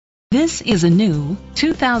This is a new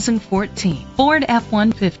 2014 Ford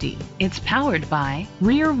F-150. It's powered by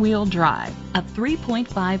rear-wheel drive, a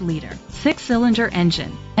 3.5-liter, 6-cylinder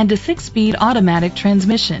engine, and a 6-speed automatic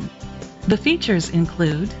transmission. The features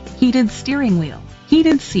include heated steering wheel,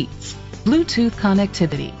 heated seats, Bluetooth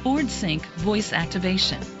connectivity, Ford Sync voice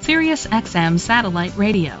activation, Sirius XM satellite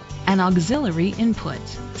radio, and auxiliary input,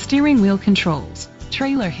 steering wheel controls,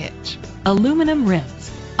 trailer hitch, aluminum rims,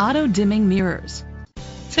 auto-dimming mirrors.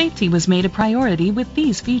 Safety was made a priority with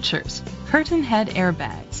these features: curtain head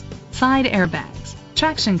airbags, side airbags,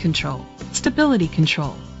 traction control, stability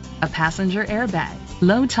control, a passenger airbag,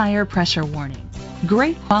 low tire pressure warning.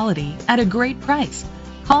 Great quality at a great price.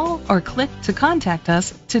 Call or click to contact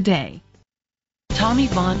us today. Tommie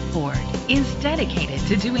Vaughn Ford is dedicated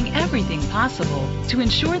to doing everything possible to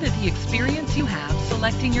ensure that the experience you have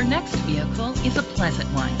selecting your next vehicle is a pleasant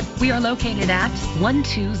one. We are located at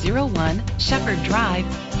 1201 Shepherd Drive,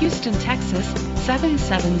 Houston, Texas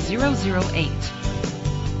 77008.